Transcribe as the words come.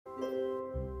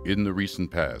In the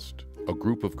recent past, a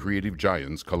group of creative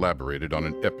giants collaborated on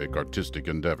an epic artistic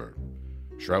endeavor.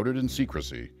 Shrouded in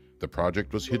secrecy, the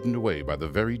project was hidden away by the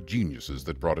very geniuses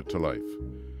that brought it to life.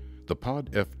 The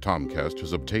Pod F Tompkast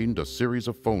has obtained a series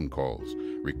of phone calls,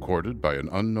 recorded by an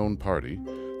unknown party,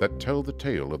 that tell the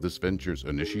tale of this venture's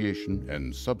initiation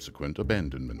and subsequent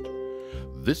abandonment.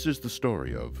 This is the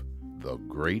story of the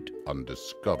Great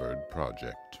Undiscovered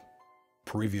Project.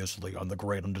 Previously on the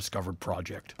Great Undiscovered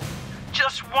Project.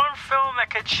 Just one film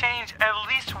that could change at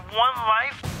least one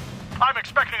life? I'm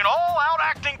expecting an all-out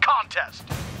acting contest.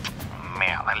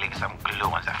 Man, I leave some glue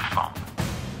on the phone.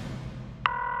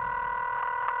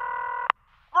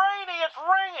 Brainy, it's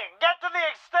ringing. Get to the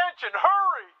extension.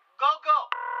 Hurry. Go.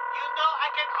 You know I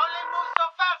can only move so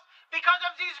fast because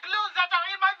of these glues that are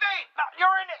in my vein. Now,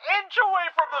 you're an inch away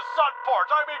from the sun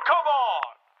porch. I mean, come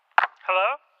on.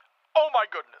 Hello? Oh, my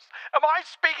goodness. Am I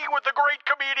speaking with the great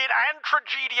comedian and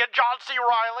tragedian John C.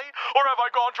 Reilly? Or have I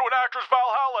gone to an actor's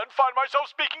Valhalla and find myself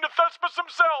speaking to Thespis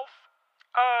himself?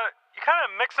 You kind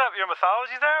of mixing up your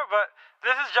mythology there, but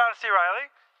this is John C. Reilly.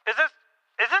 Is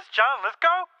this John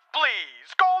Lithgow?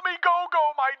 Please, call me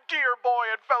Go-Go, my dear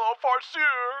boy and fellow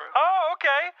farceur. Oh,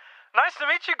 okay. Nice to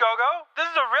meet you, Gogo.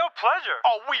 This is a real pleasure.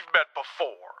 Oh, we've met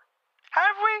before.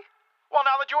 Have we? Well,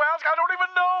 now that you ask, I don't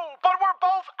even know. But we're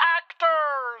both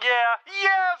actors. Yeah.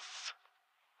 Yes.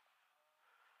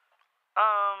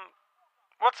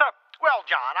 What's up? Well,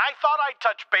 John, I thought I'd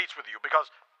touch base with you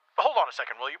because... Hold on a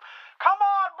second, will you? Come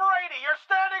on, Brady. You're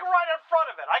standing right in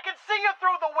front of it. I can see you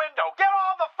through the window. Get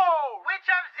on the phone. Which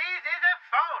of these is a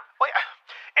phone? Wait,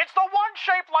 it's the one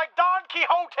shaped like Don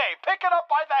Quixote. Pick it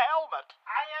up by the helmet.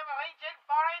 I am reaching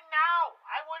for it now.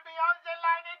 I will be on the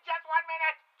line in just 1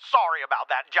 minute. Sorry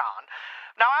about that, John.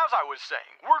 Now, as I was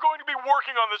saying, we're going to be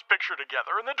working on this picture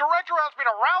together, and the director asked me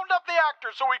to round up the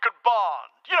actors so we could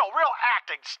bond. You know, real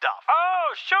acting stuff.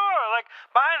 Oh, sure. Like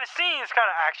behind the scenes kind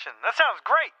of action. That sounds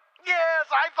great. Yes,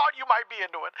 I thought you might be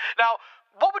into it. Now,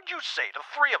 what would you say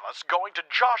to 3 of us going to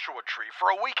Joshua Tree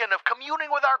for a weekend of communing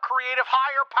with our creative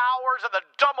higher powers in the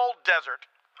dumb old desert?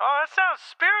 Oh, that sounds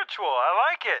spiritual.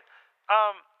 I like it.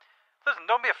 Listen,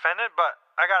 don't be offended, but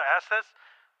I gotta ask this.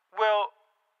 Will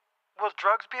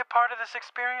drugs be a part of this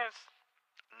experience?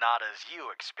 Not as you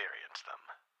experience them.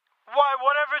 Why,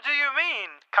 whatever do you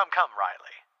mean? Come,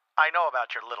 Riley. I know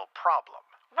about your little problem.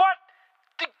 What?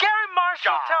 Did Gary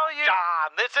Marshall tell you?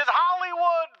 John, this is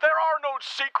Hollywood. There are no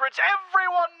secrets.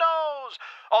 Everyone knows.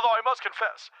 Although I must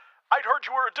confess, I'd heard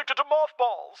you were addicted to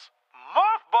mothballs.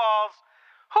 Mothballs?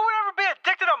 Who would ever be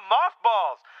addicted to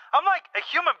mothballs? I'm like a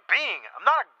human being. I'm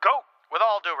not a goat. With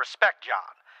all due respect,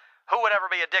 John, who would ever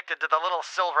be addicted to the little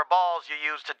silver balls you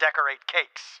use to decorate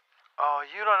cakes? Oh,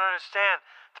 you don't understand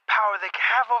the power they can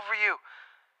have over you.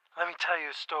 Let me tell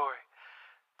you a story.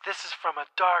 This is from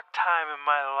a dark time in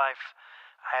my life.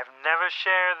 I have never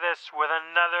shared this with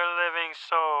another living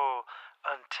soul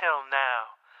until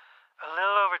now. A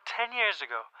little over 10 years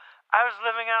ago, I was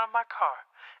living out of my car,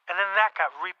 and then that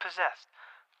got repossessed.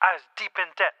 I was deep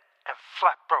in debt and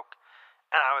flat broke,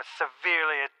 and I was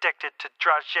severely addicted to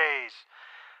dragées.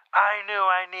 I knew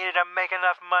I needed to make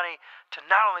enough money to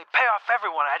not only pay off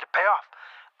everyone I had to pay off,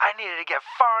 I needed to get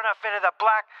far enough into the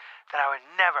black that I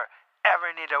would never,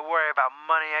 ever need to worry about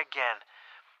money again.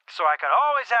 So I could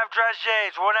always have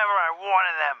dragées whenever I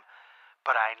wanted them.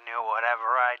 But I knew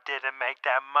whatever I did to make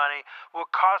that money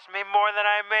would cost me more than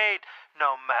I made,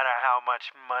 no matter how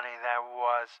much money there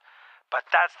was. But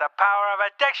that's the power of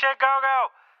addiction,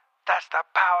 Gogo! That's the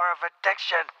power of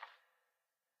addiction.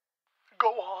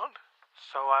 Go on.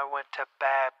 So I went to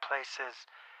bad places,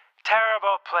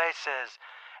 terrible places,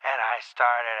 and I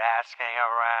started asking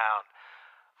around.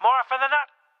 More often than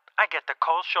not, I get the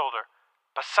cold shoulder.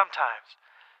 But sometimes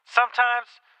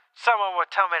someone would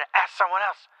tell me to ask someone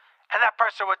else, and that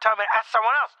person would tell me to ask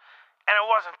someone else. And it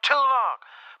wasn't too long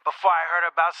before I heard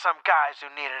about some guys who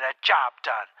needed a job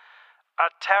done. A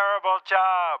terrible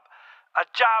job. A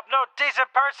job no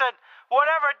decent person would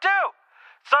ever do.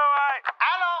 So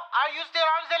Hello, are you still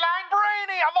on the line?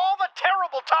 Brainy, of all the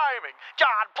terrible timing.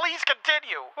 John, please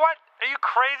continue. What? Are you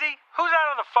crazy? Who's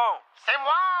out on the phone? C'est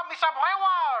moi, Mr.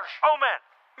 Brainwash. Oh, man.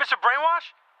 Mr.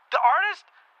 Brainwash? The artist?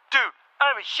 Dude,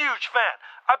 I'm a huge fan.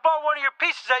 I bought one of your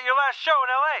pieces at your last show in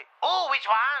L.A. Oh, which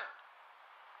one?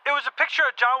 It was a picture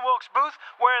of John Wilkes Booth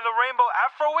wearing the rainbow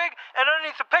afro wig, and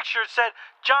underneath the picture it said,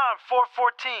 John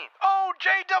 414. Oh,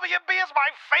 JWB is my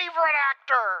favorite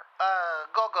actor.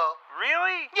 Go.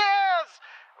 Really? Yes.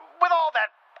 With all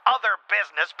that other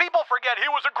business, people forget he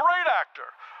was a great actor.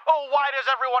 Oh, why does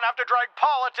everyone have to drag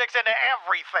politics into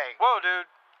everything? Whoa, dude.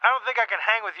 I don't think I can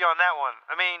hang with you on that one.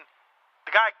 I mean,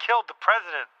 the guy killed the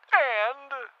president.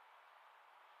 And?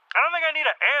 I need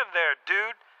an and there,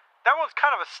 dude. That one's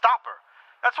kind of a stopper.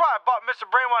 That's why I bought Mr.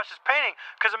 Brainwash's painting,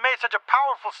 because it made such a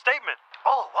powerful statement.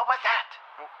 Oh, what was that?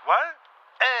 What?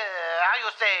 How you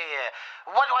say,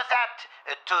 what was that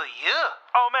to you?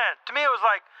 Oh man, to me it was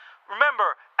like,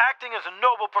 remember, acting is a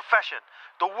noble profession.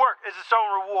 The work is its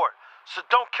own reward. So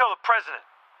don't kill the president.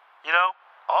 You know?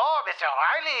 Oh, Mr.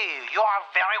 Reilly, you are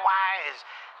very wise.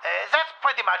 That's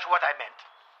pretty much what I meant.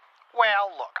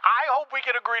 Well, look, I hope we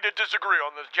can agree to disagree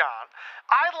on this, John.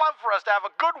 I'd love for us to have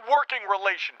a good working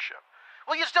relationship.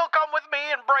 Will you still come with me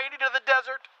and Brady to the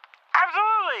desert?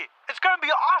 Absolutely! It's gonna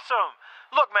be awesome!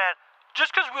 Look, man,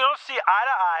 just because we don't see eye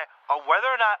to eye on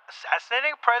whether or not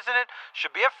assassinating a president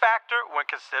should be a factor when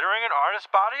considering an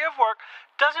artist's body of work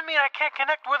doesn't mean I can't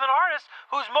connect with an artist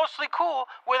who's mostly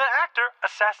cool with an actor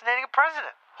assassinating a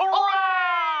president.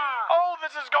 Hurrah! Oh,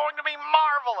 this is going to be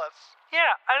marvelous!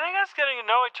 Yeah, I think us getting to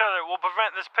know each other will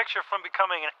prevent this picture from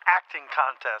becoming an acting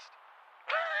contest.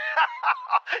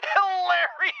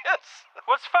 Hilarious!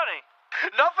 What's funny?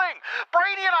 Nothing.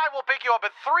 Brady and I will pick you up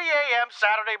at 3 a.m.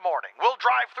 Saturday morning. We'll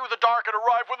drive through the dark and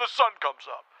arrive when the sun comes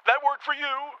up. That work for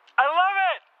you? I love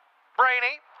it!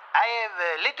 Brainy? I have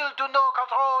little to no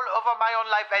control over my own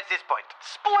life at this point.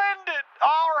 Splendid!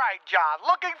 All right, John.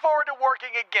 Looking forward to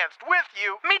working with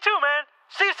you. Me too, man.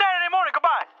 See you Saturday morning.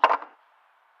 Goodbye.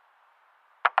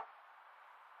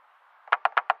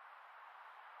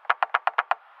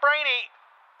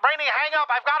 Brainy, hang up.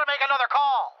 I've got to make another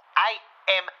call. I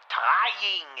am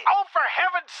trying. Oh, for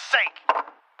heaven's sake!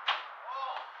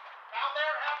 Now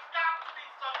there has got to be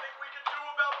something we can do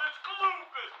about this glue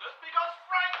business because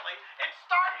frankly, it's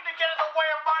starting to get in the way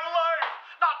of my life,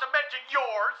 not to mention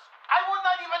yours. I would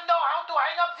not even know how to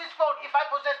hang up this phone if I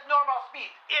possessed normal speed.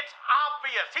 It's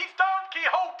obvious. He's Don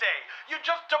Quixote. You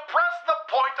just depress the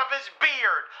point of his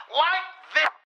beard. Like this.